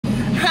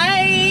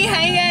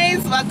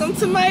welcome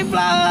to my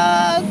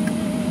vlog.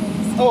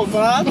 Oh,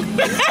 vlog?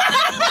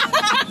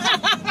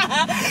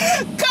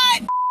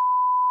 Cut!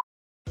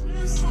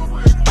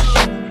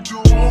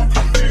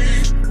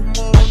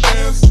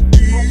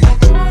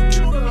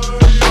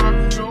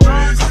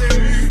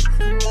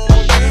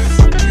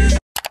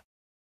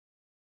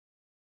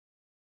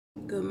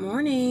 Good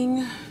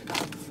morning.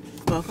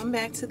 Welcome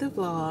back to the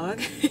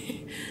vlog.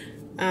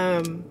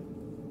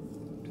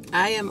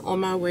 I am on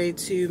my way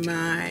to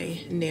my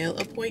nail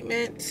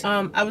appointment.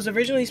 I was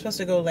originally supposed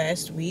to go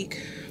last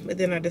week, but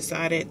then I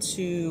decided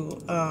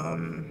to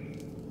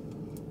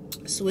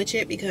switch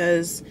it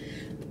because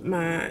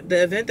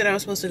the event that I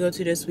was supposed to go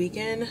to this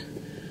weekend,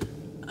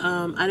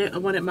 I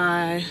wanted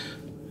my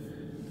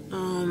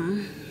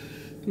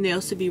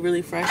nails to be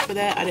really fresh for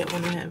that. I didn't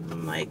want to have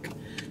them like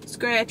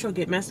scratch or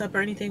get messed up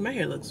or anything. My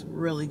hair looks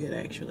really good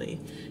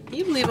actually. Can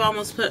you believe I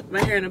almost put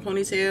my hair in a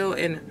ponytail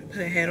and put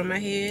a hat on my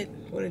head?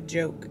 What a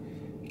joke.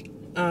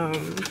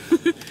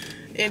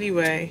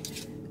 Anyway,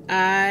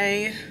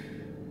 I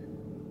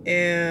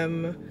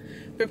am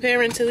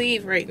preparing to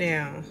leave right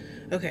now.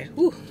 Okay,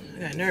 whew, I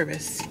got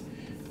nervous.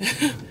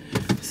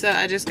 So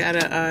I just got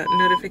a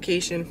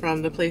notification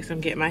from the place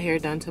I'm getting my hair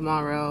done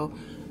tomorrow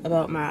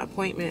about my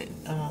appointment,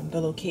 the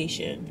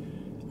location.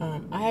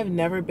 I have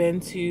never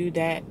been to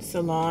that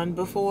salon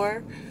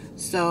before,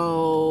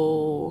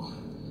 so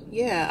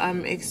yeah,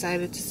 I'm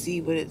excited to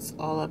see what it's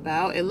all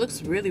about. It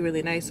looks really,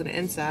 really nice on the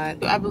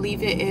inside. I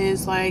believe it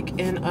is like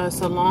in a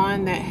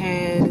salon that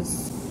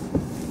has,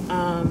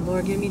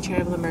 Lord give me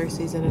traveling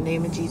mercies in the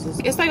name of Jesus.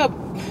 It's like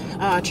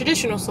a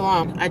traditional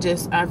salon.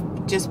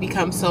 I've just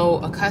become so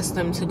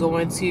accustomed to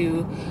going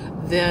to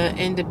the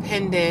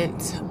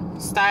independent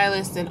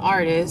stylists and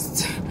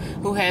artists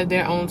who have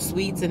their own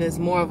suites, and it's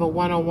more of a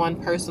one-on-one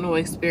personal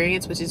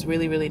experience, which is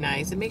really, really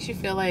nice. It makes you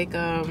feel like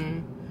a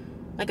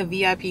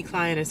VIP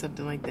client or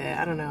something like that.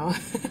 I don't know.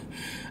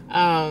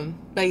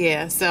 But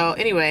yeah, so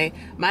anyway,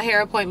 my hair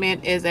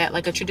appointment is at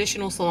like a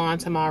traditional salon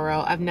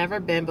tomorrow. I've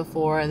never been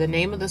before. The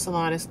name of the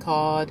salon is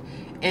called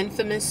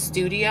Infamous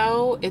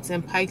Studio. It's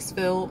in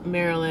Pikeville,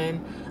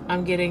 Maryland.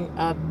 I'm getting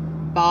a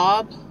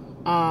bob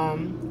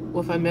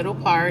with a middle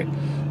part.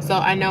 So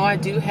I know I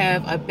do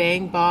have a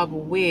bang bob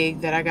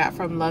wig that I got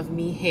from Love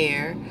Me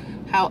Hair.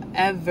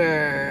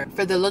 However,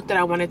 for the look that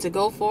I wanted to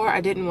go for, I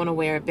didn't want to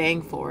wear a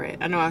bang for it.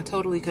 I know I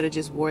totally could have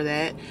just wore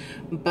that,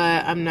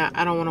 but I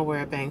don't want to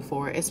wear a bang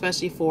for it,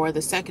 especially for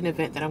the second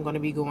event that I'm going to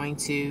be going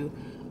to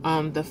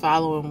the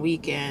following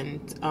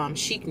weekend,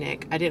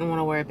 Chicnic. I didn't want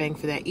to wear a bang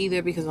for that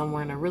either because I'm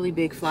wearing a really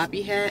big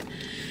floppy hat,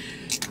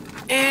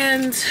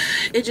 and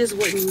it just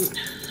wouldn't,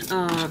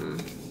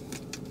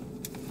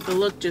 the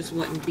look just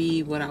wouldn't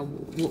be what I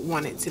would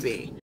want it to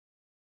be.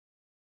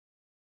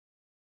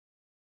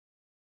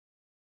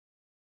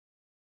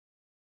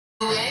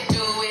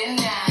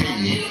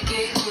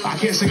 I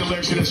can't sing a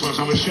lyric to this one,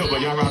 so I'm gonna show, but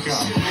y'all rock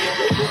out.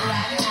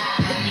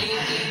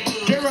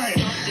 Get right.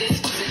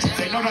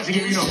 They know not to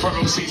give you no front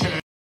row seats.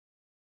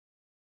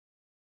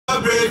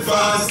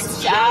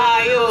 Breakfast.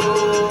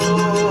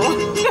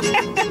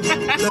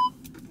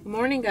 Good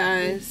morning,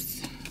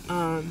 guys.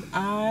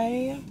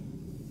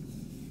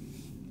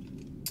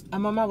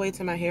 I'm on my way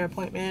to my hair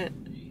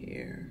appointment.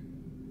 Here.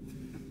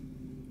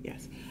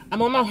 Yes.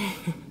 I'm on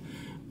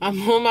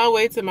my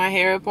way to my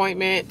hair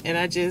appointment, and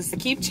I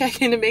keep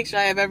checking to make sure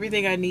I have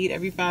everything I need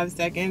every 5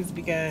 seconds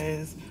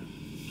because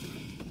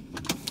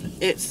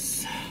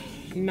it's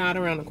not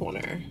around the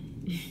corner.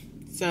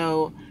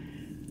 So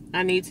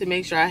I need to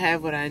make sure I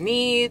have what I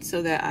need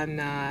so that I'm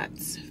not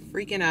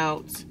freaking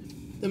out.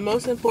 The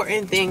most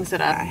important things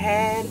that I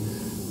had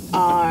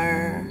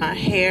are my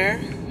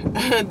hair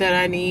that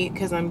I need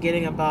because I'm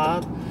getting a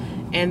bob,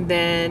 and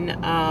then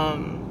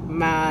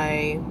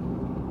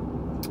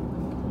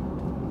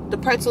the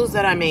pretzels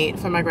that I made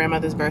for my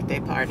grandmother's birthday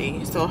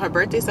party. So her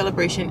birthday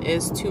celebration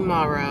is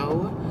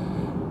tomorrow.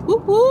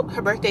 Whoop whoop.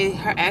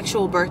 Her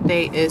actual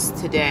birthday is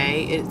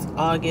today. It's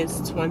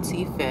August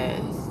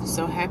 25th.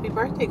 So happy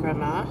birthday,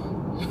 Grandma.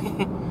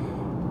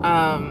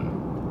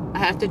 I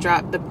have to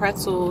drop the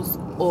pretzels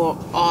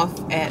off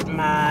at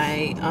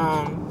my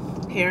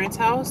parents'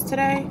 house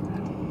today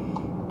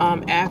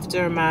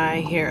after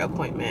my hair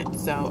appointment.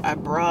 So I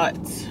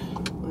brought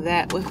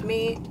that with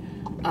me.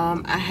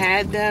 I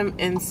have them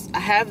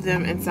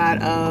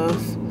inside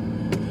of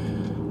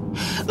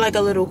like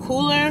a little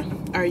cooler.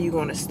 Are you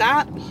going to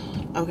stop?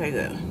 Okay,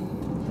 good.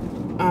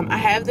 I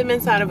have them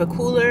inside of a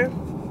cooler,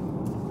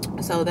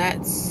 so that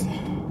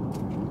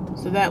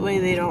way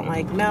they don't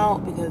like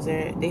melt, because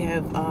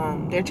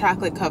they're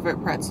chocolate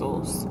covered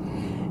pretzels.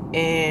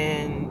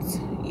 And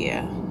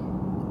yeah,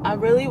 I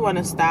really want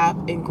to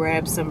stop and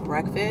grab some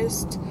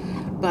breakfast,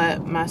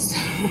 but my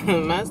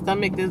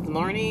stomach this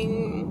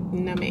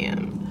morning, no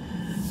ma'am.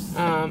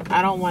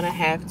 I don't want to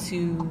have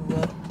to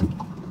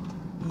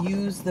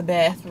use the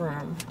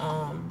bathroom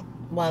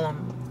while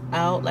I'm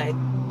out, like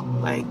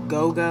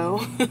go.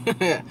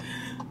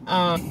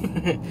 I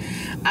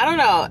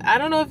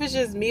don't know if it's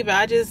just me, but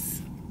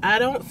I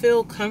don't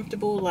feel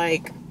comfortable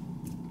like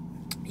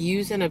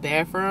using a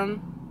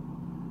bathroom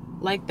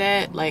like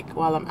that, like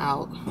while I'm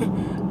out. I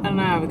don't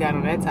know how we got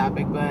on that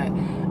topic, but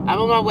I'm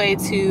on my way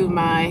to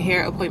my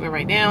hair appointment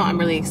right now. I'm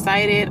really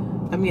excited.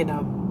 I'm getting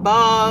a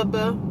bob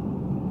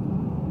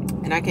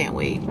and I can't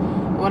wait.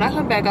 When I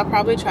come back, I'll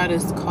probably try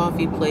this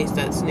coffee place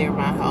that's near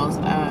my house.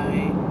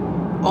 I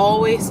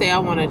always say I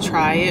want to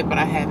try it, but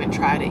I haven't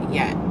tried it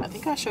yet. I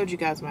think I showed you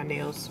guys my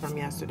nails from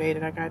yesterday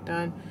that I got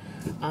done.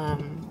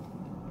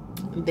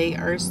 They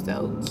are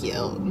so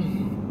cute.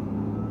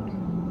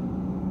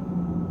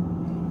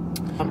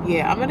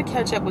 Yeah, I'm gonna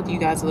catch up with you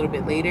guys a little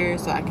bit later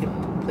so I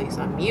can play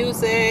some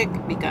music,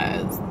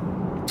 because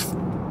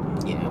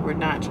yeah, we're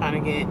not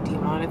trying to get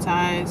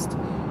demonetized.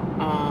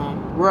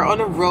 We're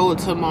on a road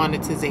to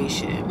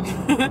monetization.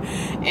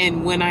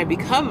 And when I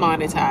become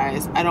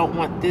monetized, I don't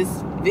want this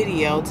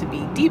video to be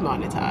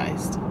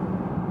demonetized.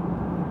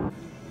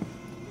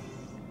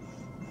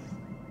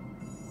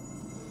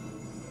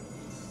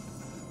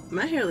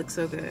 My hair looks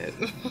so good.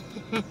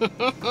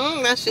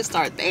 Let's just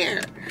start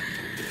there.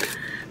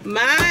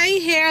 My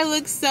hair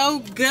looks so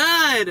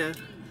good.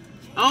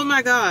 Oh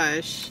my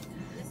gosh.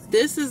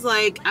 This is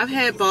like, I've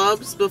had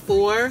bobs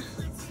before,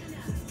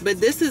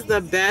 but this is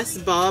the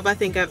best bob I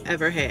think I've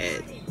ever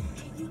had.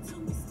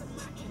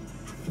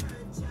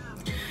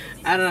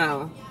 I don't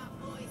know.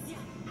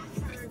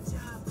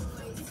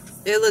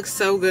 It looks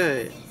so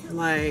good.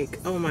 Like,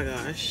 oh my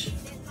gosh.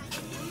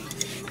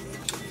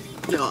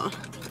 Y'all,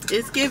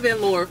 it's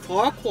giving Lord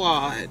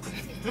Farquaad.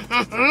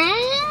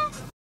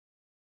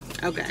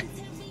 Okay.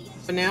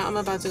 So now I'm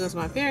about to go to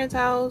my parents'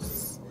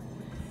 house.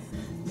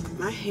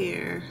 My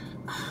hair,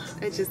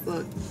 it just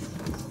look.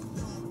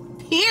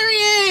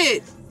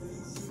 Period.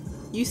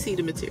 You see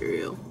the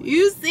material.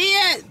 You see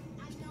it.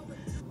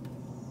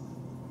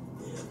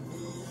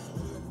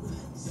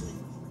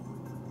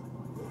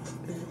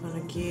 I'm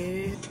gonna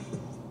get.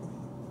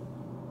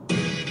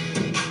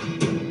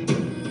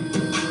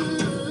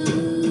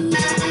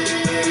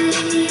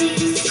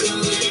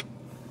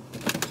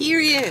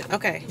 Period.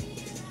 Okay.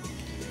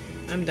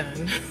 I'm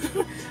done.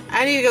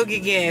 I need to go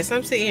get gas.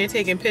 I'm sitting here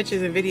taking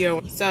pictures and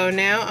video. So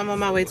now I'm on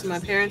my way to my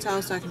parents'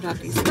 house so I can drop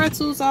these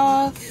pretzels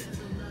off.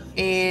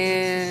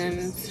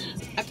 And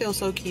I feel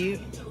so cute.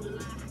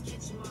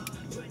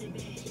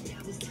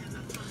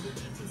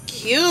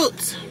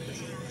 Cute.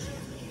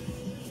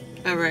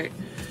 All right.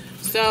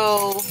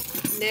 So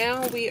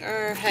now we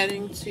are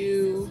heading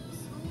to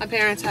my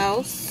parents'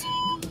 house.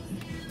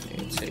 Let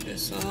me take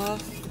this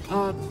off.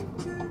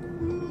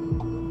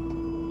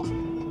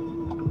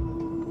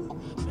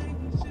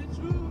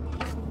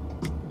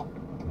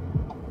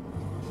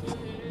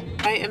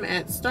 I am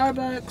at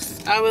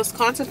Starbucks. I was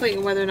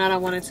contemplating whether or not I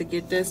wanted to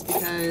get this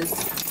because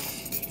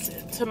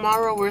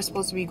tomorrow we're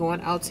supposed to be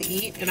going out to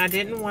eat, and I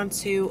didn't want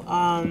to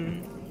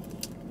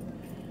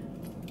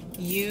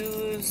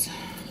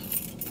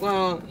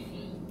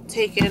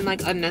take in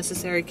like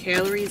unnecessary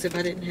calories if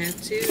I didn't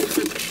have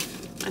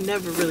to. I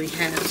never really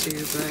had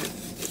to, but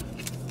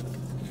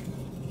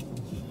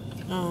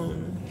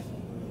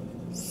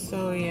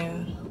so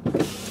yeah.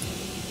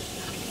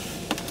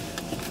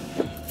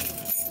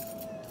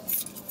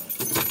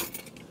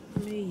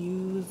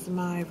 Use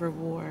my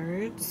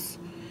rewards.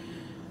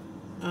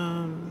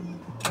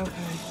 Okay.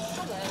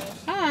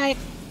 Hi.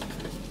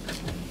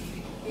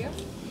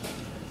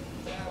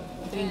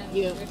 Thank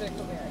you.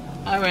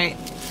 All right.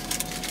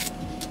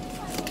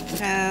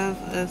 Have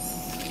a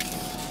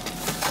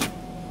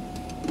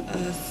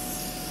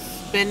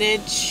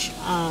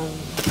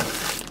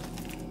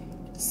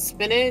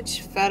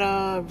spinach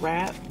feta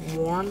wrap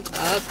warmed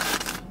up.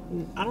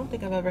 I don't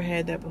think I've ever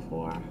had that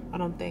before. I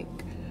don't think.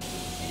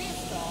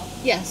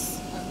 Yes.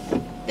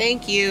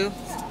 Thank you.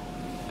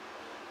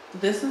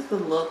 This is the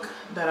look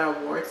that I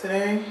wore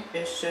today.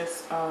 It's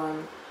just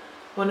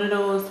one of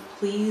those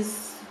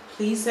please,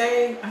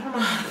 I don't know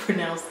how to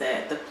pronounce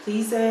that. The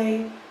please,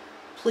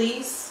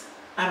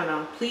 I don't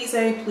know.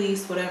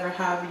 Please, whatever,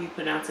 however you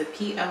pronounce it.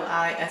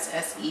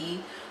 P-L-I-S-S-E.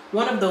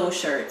 One of those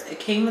shirts. It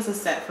came as a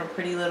set from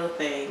Pretty Little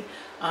Thing.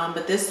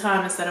 But this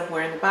time, instead of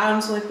wearing the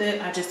bottoms with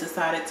it, I just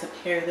decided to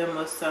pair them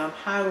with some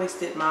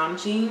high-waisted mom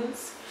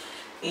jeans.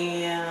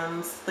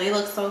 And they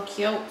look so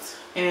cute.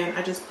 And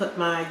I just put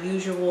my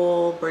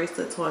usual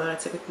bracelets on that I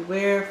typically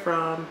wear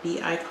from Be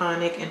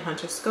Iconic and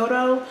Hunter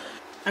Scoto.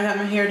 I got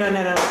my hair done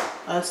at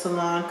a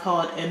salon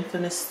called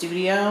Infamous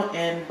Studio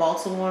in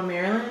Baltimore,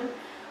 Maryland,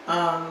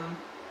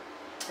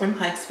 in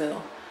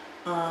Pikeville.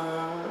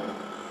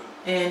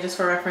 And just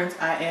for reference,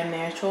 I am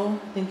natural.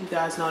 I think you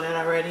guys know that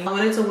already. I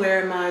wanted to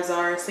wear my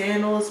Zara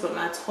sandals, but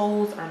my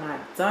toes are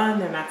not done.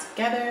 They're not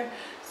together.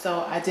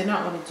 So I did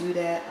not want to do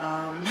that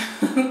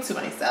to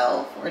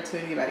myself or to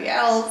anybody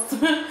else.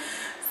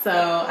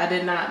 So I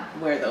did not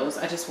wear those.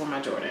 I just wore my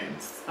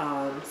Jordans.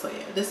 So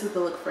yeah, this is the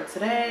look for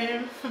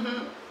today.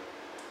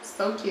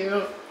 So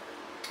cute.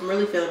 I'm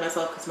really feeling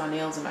myself because my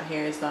nails and my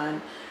hair is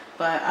done.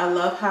 But I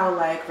love how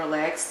like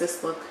relaxed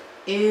this look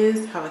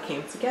is, how it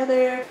came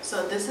together.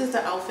 So this is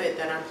the outfit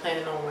that I'm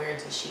planning on wearing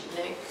to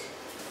Chicnic.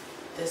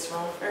 This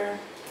romper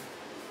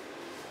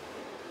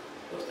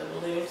with the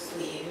balloon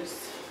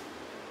sleeves.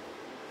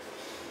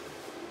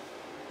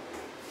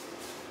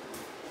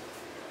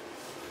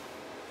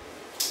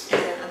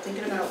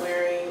 thinking about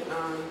wearing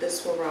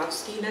this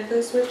Swarovski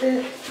necklace with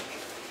it.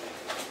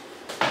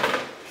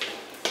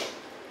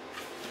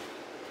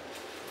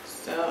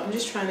 So I'm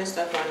just trying this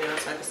stuff on now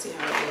so I can see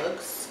how it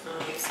looks.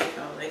 See if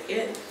I like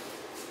it.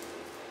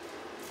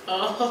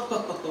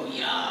 Oh,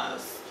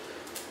 yes.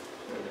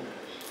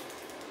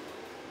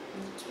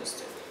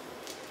 Twisted.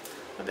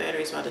 My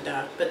battery's about to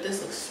die, but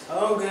this looks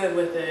so good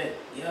with it.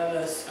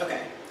 Yes.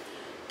 Okay.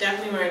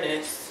 Definitely wearing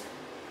this.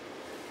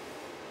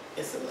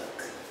 It's a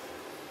look.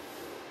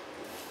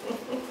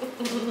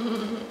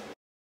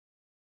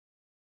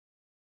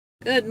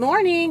 Good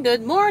morning,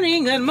 good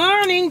morning, good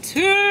morning to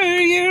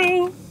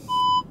you.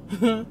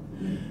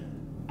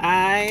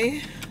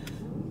 I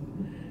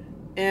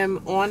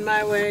am on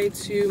my way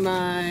to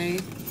my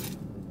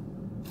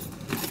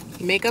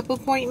makeup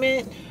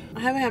appointment. I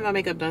haven't had my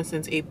makeup done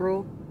since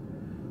April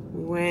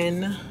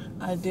when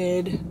I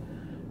did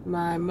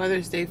my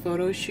Mother's Day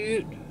photo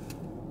shoot.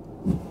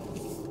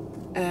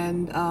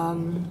 And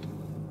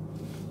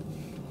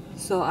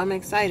so I'm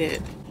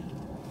excited.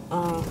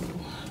 I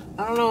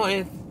don't know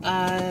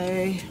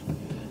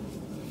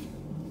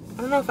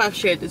if I've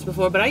shared this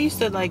before, but I used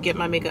to like get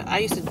my makeup. I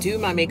used to do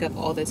my makeup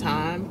all the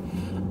time,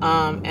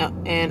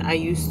 and I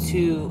used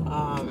to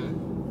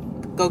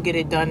go get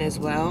it done as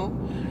well.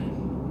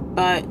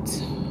 But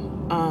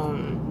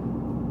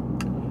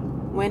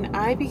when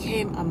I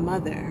became a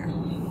mother,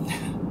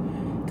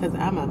 because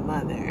I'm a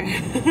mother.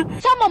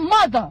 I'm a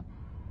mother.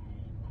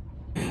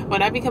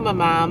 When I became a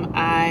mom,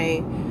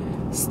 I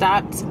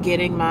stopped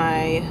getting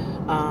my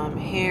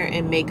hair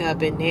and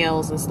makeup and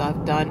nails and stuff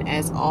done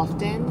as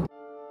often.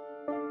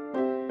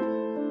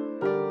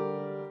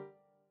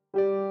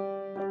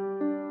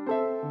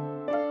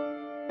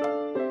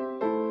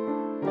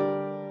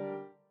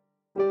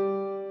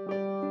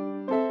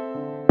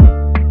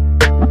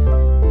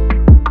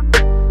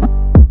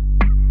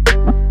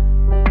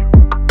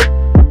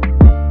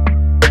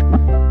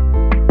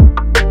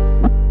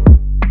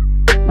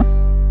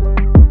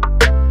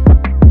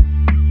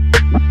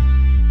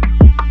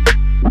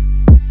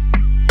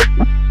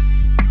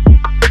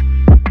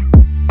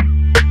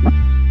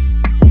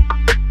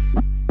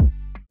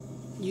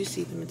 You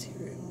see the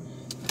material.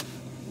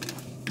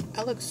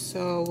 I look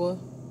so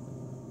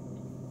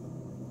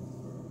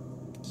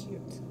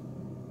cute.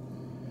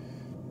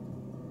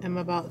 I'm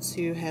about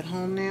to head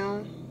home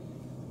now.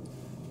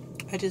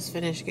 I just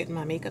finished getting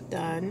my makeup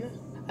done.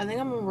 I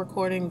think I'm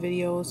recording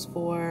videos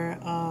for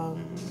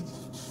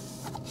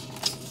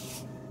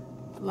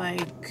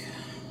like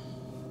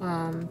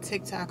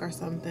TikTok or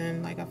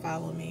something, like a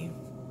follow me.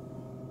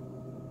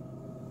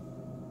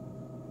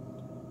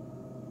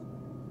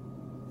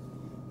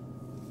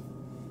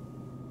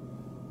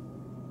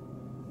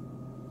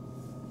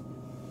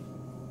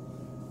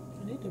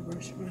 I need to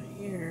brush my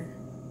hair.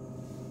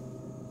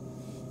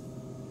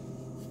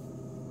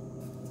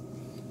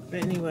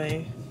 But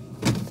anyway,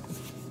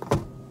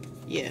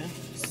 yeah,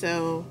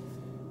 so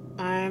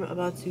I'm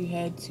about to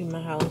head to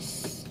my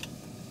house.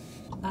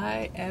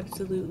 I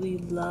absolutely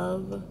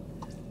love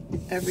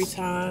every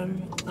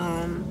time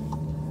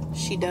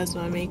she does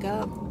my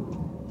makeup.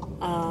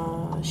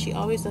 She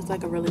always does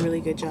like a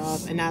really good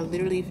job, and I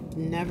literally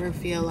never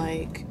feel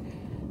like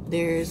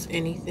there's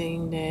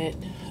anything that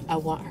I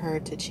want her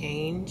to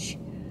change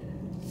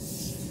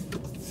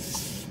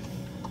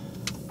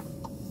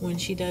when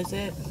she does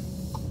it.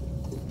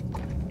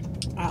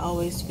 I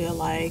always feel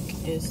like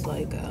it's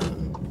like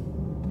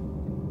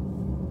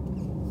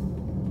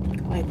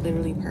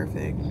literally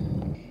perfect.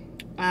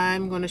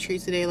 I'm going to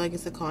treat today like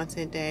it's a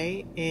content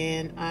day,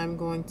 and I'm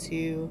going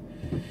to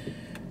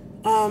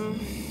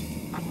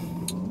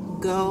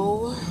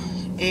go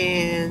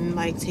and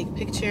like take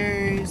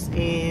pictures,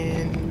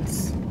 and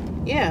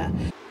yeah.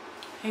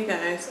 Hey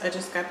guys, I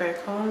just got back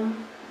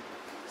home.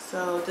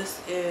 So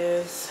this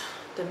is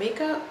the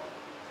makeup.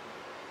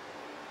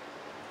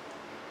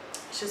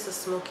 It's just a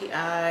smoky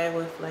eye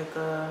with like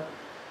a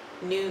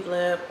nude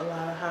lip, a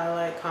lot of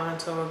highlight,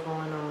 contour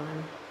going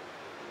on.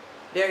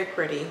 Very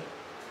pretty.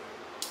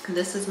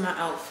 This is my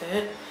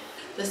outfit.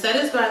 The set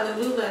is by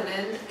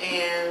Lululemon,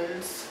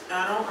 and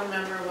I don't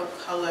remember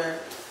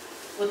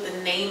what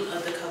the name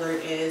of the color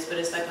is, but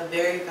it's like a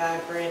very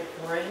vibrant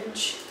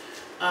orange.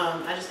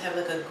 I just have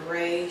like a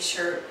gray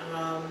shirt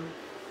on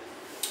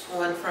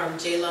from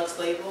J-Lux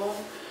label.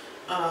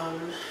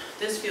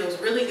 This feels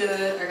really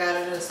good. I got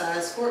it in a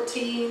size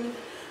 14,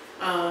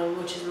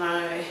 which is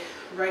my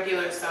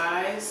regular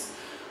size.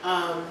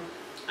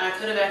 I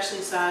could have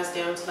actually sized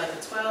down to like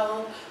a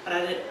 12, but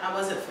I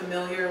wasn't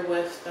familiar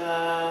with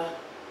the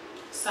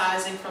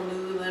sizing from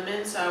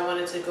Lululemon, so I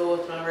wanted to go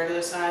with my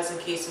regular size in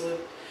case it would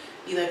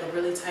be like a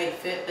really tight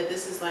fit. But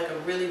this is like a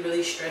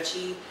really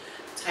stretchy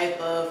type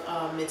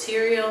of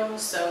material,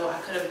 so I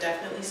could have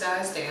definitely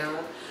sized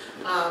down.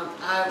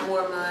 I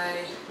wore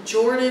my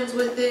Jordans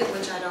with it,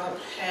 which I don't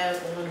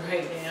have on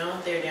right now.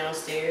 They're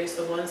downstairs,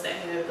 the ones that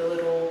have the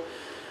little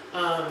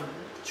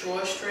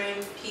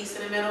drawstring piece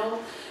in the middle.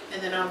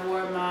 And then I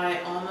wore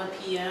my Aroma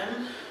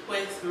PM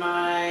with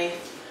my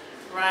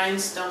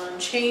rhinestone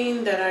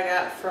chain that I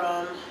got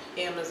from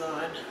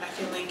Amazon. I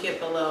can link it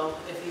below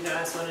if you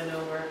guys want to know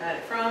where I got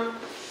it from.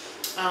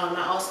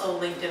 I also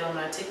linked it on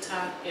my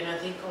TikTok and I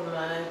think on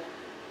my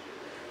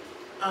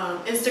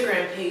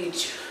Instagram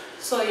page.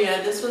 So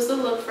yeah, this was the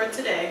look for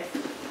today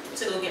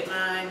to go get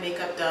my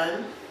makeup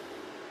done.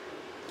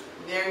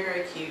 Very,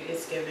 very cute.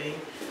 It's giving.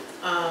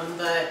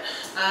 But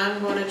I'm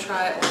going to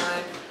try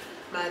on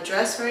my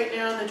dress right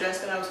now, the dress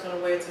that I was going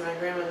to wear to my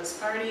grandmother's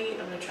party.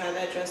 I'm going to try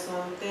that dress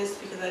on with this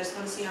because I just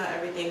want to see how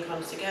everything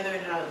comes together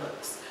and how it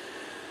looks.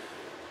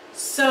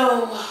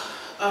 So,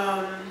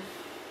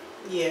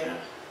 yeah.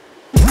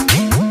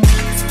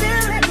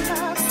 Still in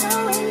love,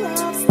 so in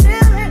love,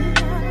 still in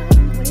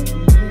love with you.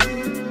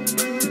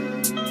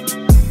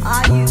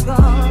 Are you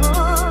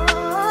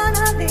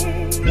gonna be?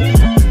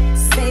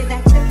 Say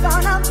that you're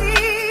gonna be.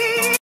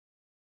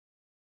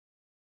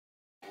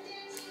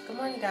 Good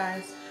morning,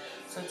 guys.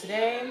 So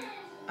today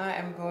I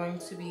am going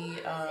to be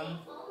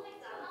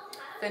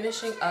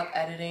finishing up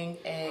editing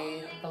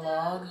a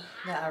vlog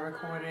that I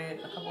recorded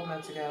a couple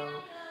months ago,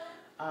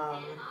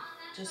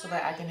 just so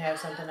that I can have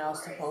something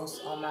else to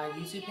post on my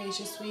YouTube page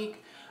this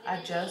week.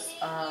 I just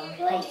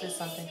posted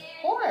something.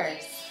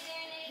 Horse.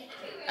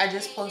 I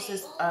just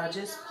posted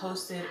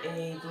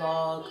a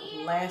vlog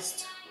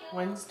last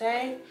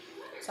Wednesday,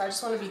 so I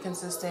just want to be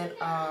consistent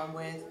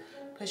with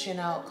pushing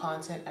out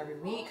content every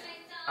week,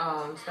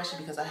 especially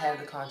because I have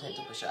the content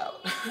to push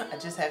out. I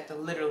just have to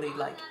literally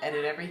like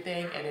edit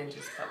everything and then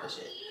just publish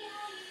it.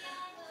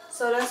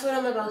 So that's what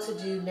I'm about to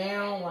do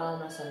now while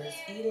my son is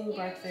eating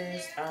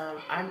breakfast.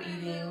 I'm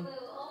eating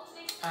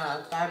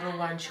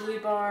 501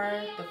 Chewy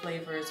Bar. The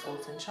flavor is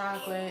oats and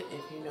chocolate.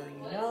 If you know,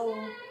 you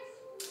know.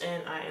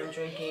 And I am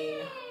drinking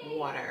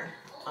water.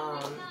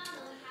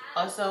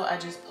 Also, I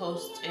just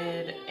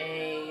posted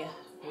a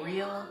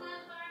reel.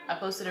 I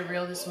posted a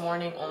reel this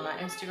morning on my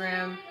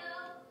Instagram.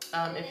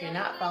 If you're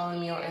not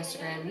following me on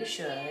Instagram, you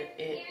should.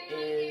 It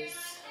is,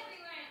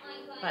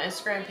 my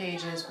Instagram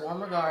page is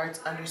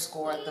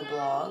warmregards_the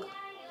blog.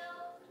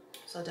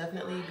 So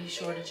definitely be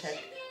sure to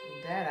check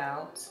that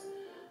out.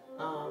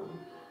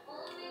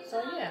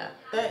 So yeah,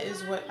 that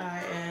is what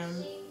I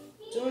am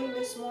doing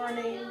this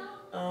morning.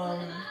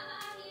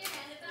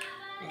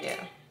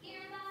 Yeah.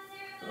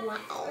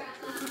 Wow.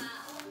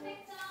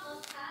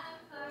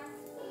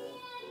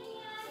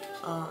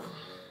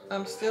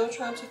 I'm still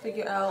trying to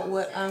figure out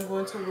what I'm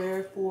going to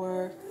wear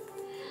for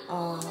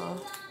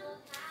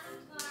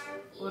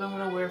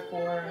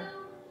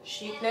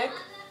Chicnic,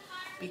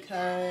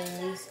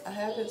 because I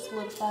haven't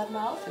solidified my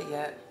outfit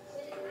yet.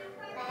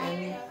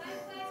 And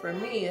for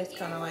me, it's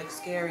kind of like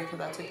scary because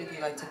I typically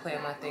like to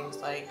plan my things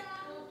like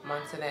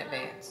months in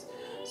advance.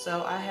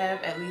 So I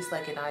have at least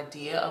like an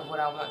idea of what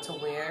I want to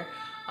wear.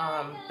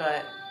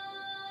 But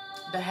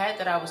the hat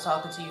that I was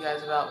talking to you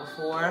guys about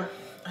before,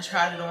 I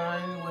tried it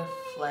on with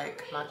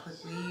like my clip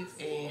weave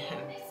and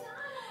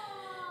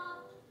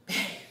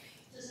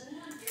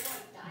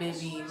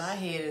baby, my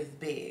head is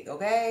big,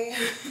 okay?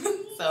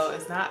 So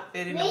it's not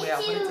fitting the way I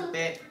want it to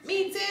fit.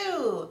 Me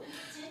too!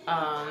 So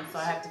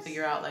I have to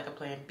figure out like a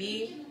plan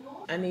B.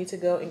 I need to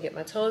go and get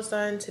my toes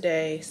done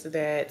today so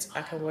that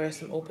I can wear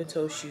some open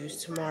toe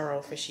shoes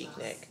tomorrow for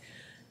Chicnic.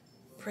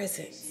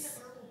 Presents.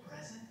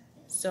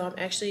 So I'm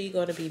actually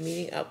going to be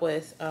meeting up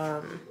with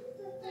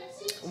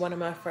one of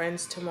my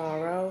friends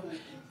tomorrow,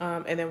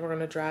 and then we're going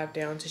to drive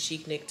down to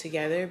Chicnic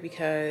together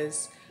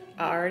because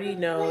I already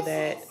know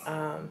that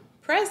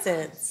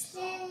presents.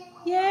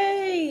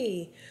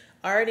 Yay!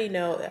 I already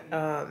know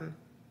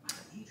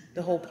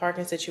the whole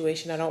parking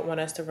situation. I don't want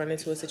us to run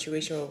into a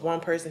situation where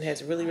one person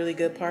has really, really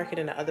good parking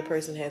and the other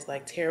person has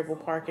like terrible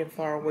parking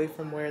far away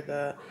from where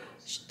the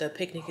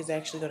picnic is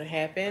actually going to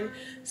happen.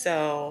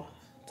 So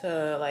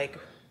to like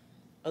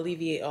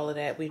alleviate all of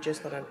that, we're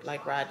just gonna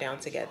like ride down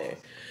together.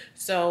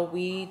 So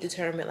we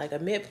determined like a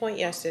midpoint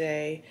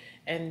yesterday,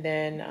 and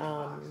then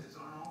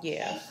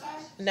yeah.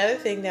 Another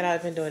thing that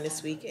I've been doing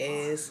this week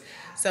is,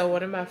 so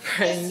one of my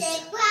friends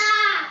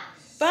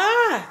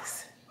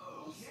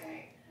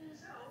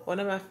one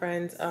of my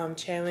friends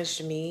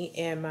challenged me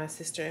and my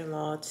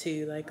sister-in-law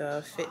to like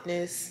a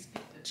fitness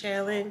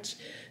challenge.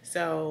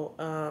 So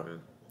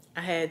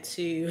I had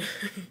to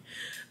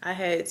I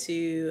had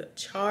to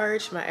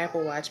charge my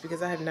Apple Watch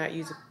because I have not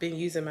been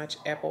using my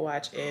Apple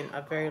Watch in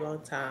a very long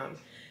time.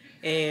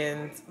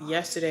 And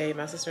yesterday,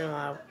 my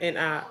sister-in-law and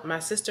I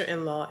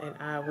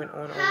went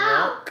on a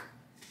walk.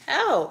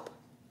 Help!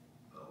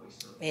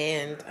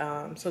 And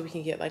so we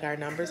can get like our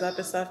numbers up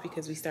and stuff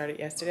because we started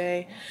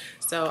yesterday.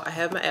 So I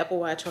have my Apple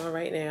Watch on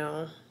right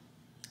now,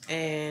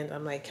 and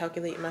I'm like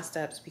calculating my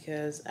steps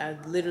because I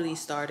literally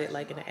started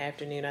like in the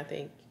afternoon, I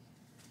think.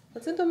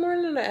 Was it the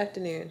morning or the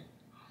afternoon?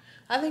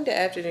 I think the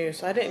afternoon.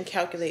 So I didn't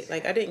calculate,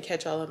 like I didn't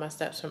catch all of my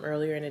steps from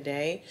earlier in the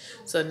day.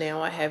 So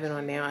now I have it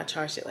on now. I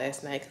charged it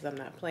last night because I'm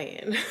not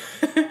playing.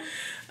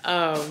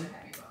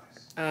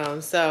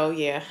 So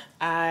yeah,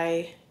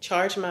 I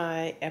charged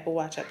my Apple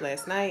Watch up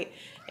last night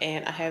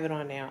and I have it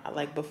on now.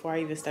 Like before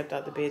I even stepped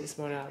out the bed this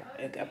morning,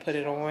 I put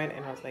it on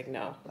and I was like,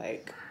 no,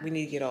 like we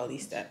need to get all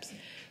these steps.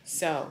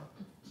 So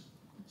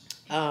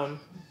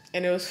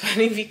And it was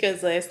funny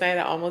because last night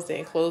I almost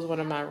didn't close one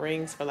of my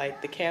rings for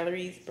like the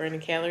calories, burning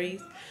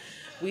calories.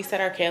 We set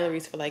our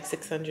calories for like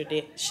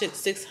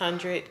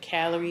 600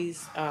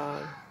 calories.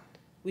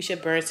 We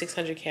should burn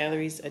 600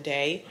 calories a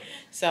day.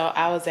 So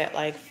I was at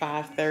like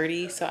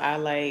 5:30. So I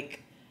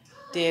like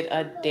did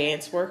a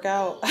dance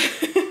workout.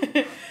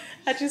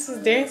 I just was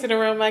dancing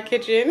around my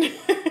kitchen.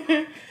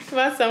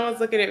 My son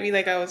was looking at me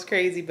like I was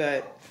crazy,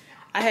 but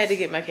I had to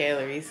get my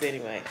calories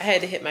anyway. I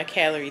had to hit my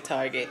calorie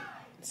target.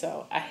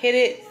 So I hit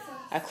it.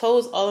 I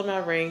closed all of my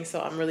rings,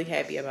 so I'm really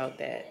happy about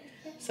that.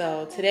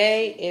 So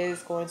today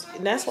is going to,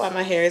 and that's why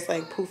my hair is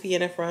like poofy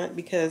in the front,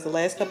 because the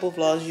last couple of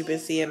vlogs you've been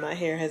seeing, my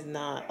hair has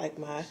not, like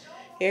my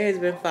hair has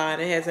been fine.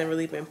 It hasn't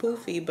really been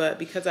poofy, but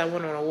because I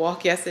went on a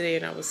walk yesterday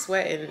and I was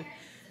sweating,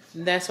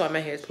 that's why my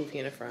hair is poofy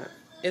in the front.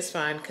 It's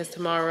fine, because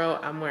tomorrow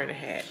I'm wearing a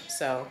hat,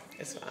 so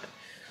it's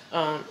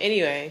fine.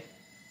 Anyway,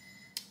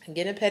 I'm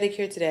getting a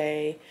pedicure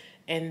today.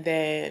 And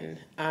then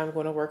I'm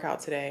going to work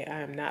out today. I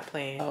am not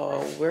playing.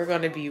 Oh, we're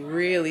going to be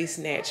really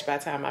snatched by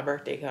the time my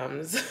birthday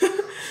comes.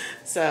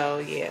 So,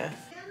 yeah.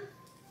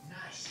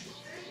 Nice.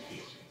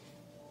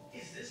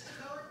 Is this the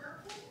color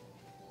purple?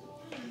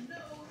 No,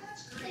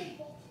 that's green.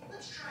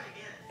 Let's try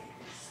again.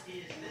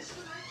 Is this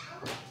the right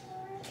color?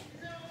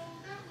 No,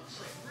 that looks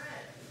like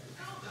red.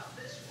 How about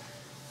this one?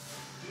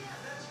 Yeah,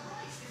 that's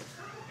right. It's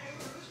purple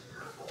kangaroo's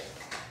purple.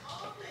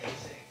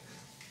 Amazing.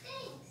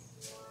 Thanks.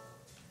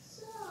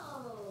 So,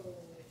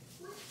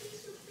 what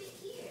piece would fit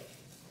here?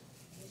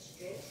 The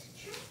strips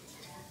trick.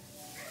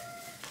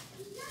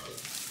 Nice.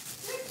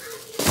 Where's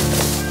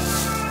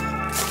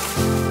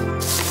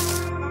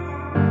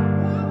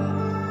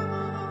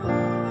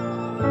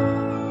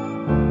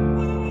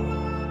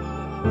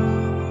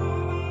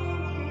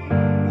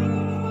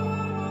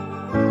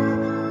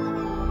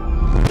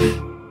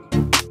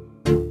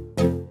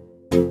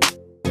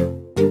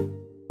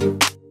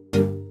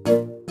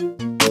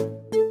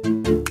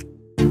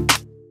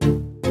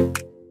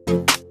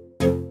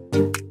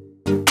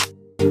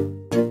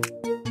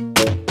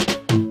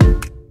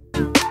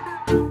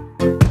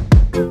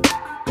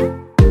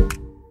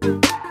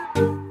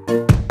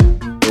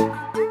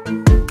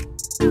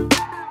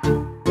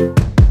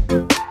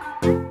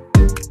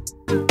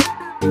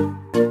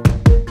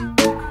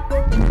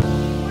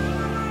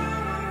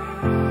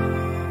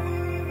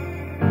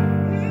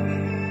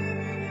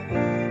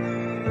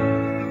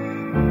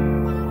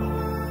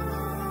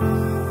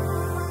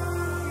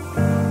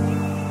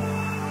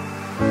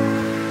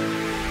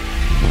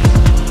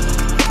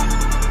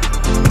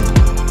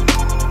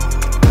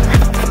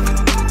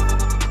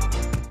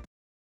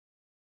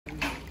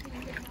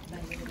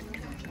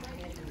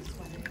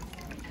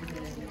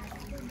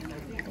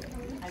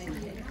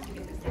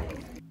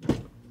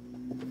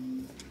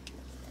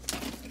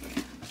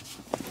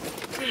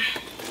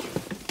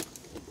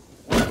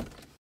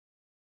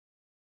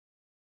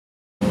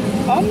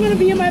I'm going to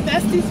be in my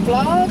bestie's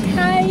vlog.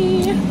 Hi.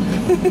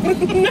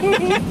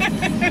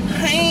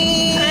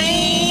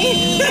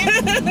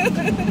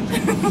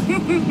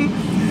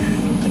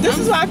 This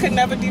is why I could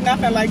never do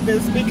nothing like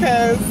this,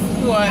 because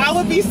I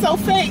would be so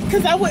fake,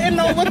 because I wouldn't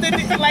know what to do.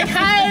 Like,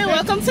 hi,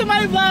 welcome to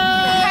my vlog.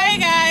 Hi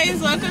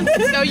guys, welcome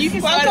to, no, you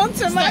can Welcome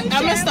to my I'm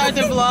going to start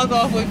the vlog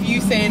off with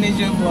you saying it's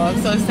your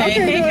vlog. So say, Okay,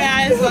 hey good.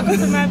 guys, welcome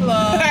to my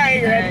vlog. All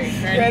right, ready?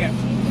 Ready, go.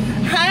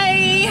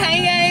 Hi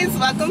guys,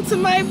 welcome to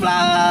my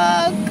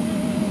vlog.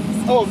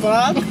 Oh,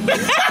 vlog?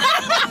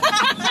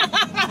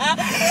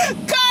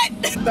 Cut!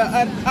 The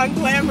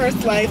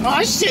unglamorous life.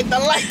 Oh shit, the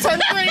light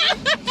turned green.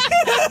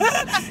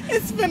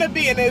 It's gonna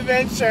be an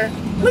adventure.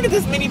 Look at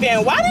this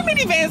minivan. Why do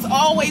minivans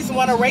always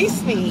want to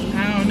race me?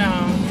 I don't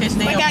know. Because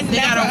they, Like, I they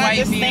got a never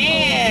white vehicle.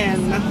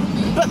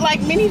 understand. But like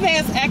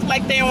minivans act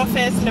like they're on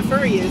Fast and the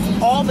Furious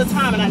all the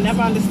time, and I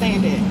never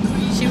understand it.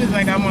 She was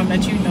like, I want to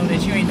let you know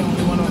that you ain't the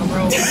only one on the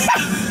road. She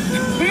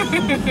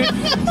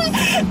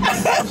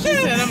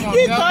said, I'm on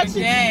go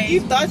today. You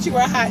thought you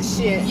were hot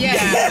shit. Yeah.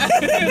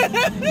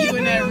 You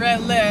and that red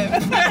lip.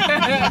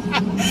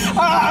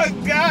 Oh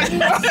God.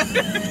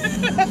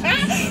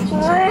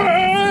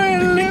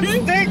 Run,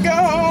 lipstick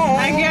on.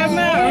 I got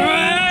my run.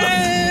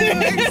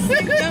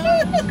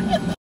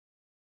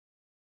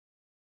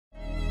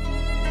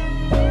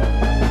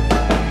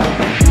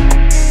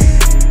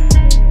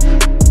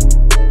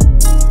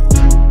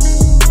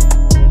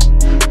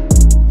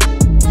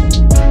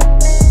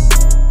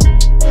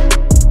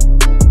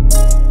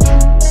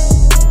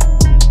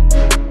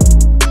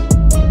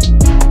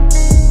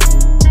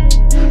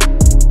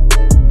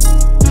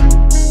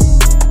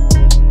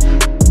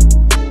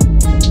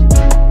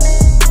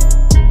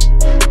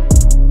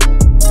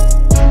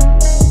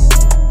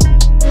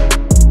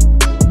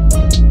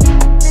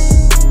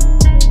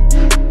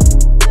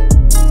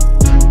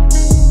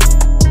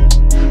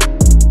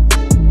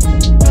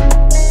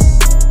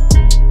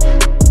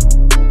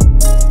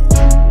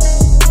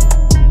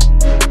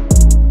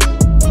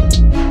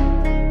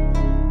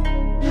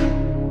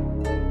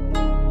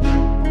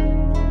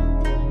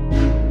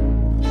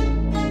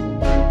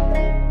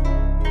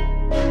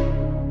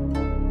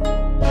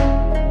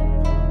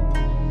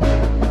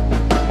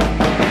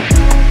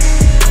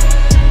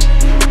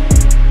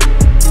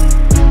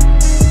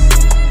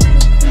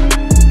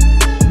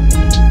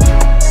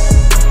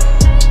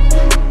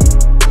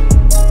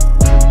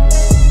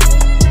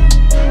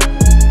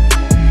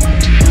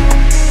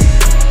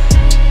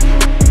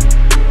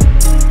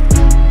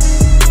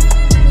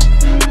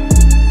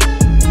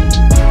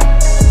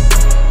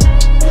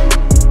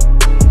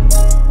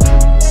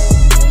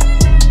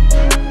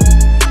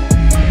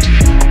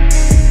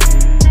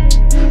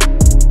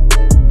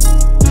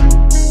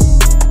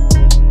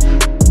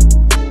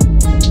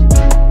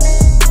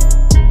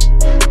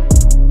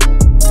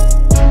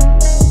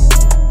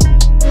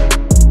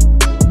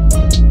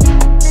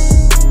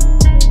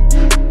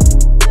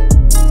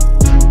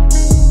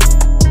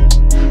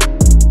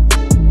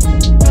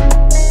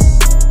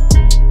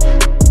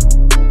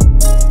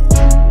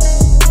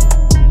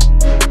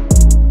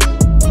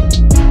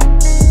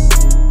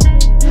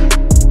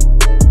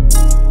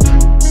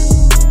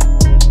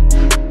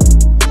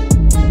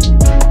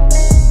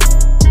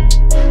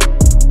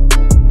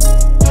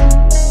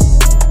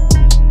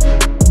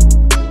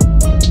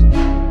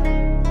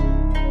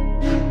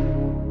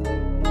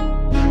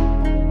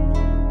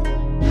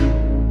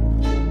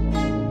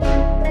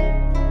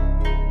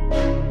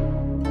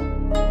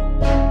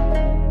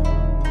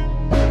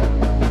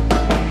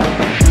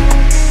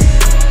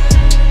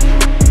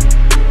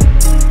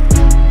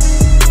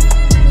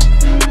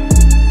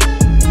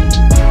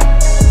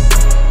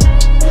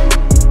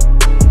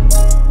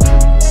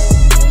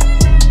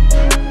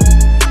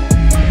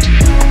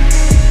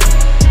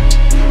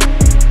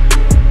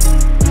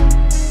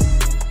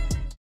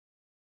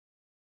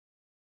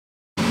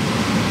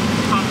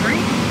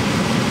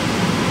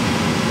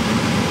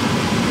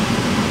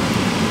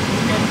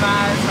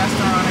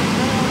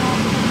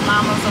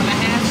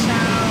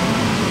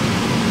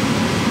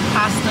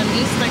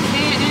 Taste the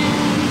kitten.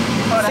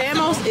 Oh,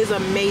 Samos is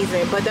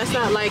amazing, but that's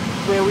not like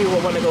where we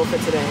would want to go for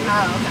today.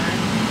 Oh,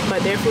 okay.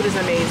 But their food is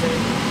amazing.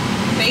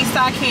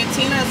 Bayside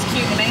Cantina is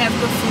cute and they have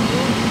good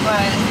food,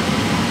 but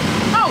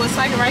oh, it's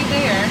like right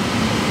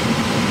there.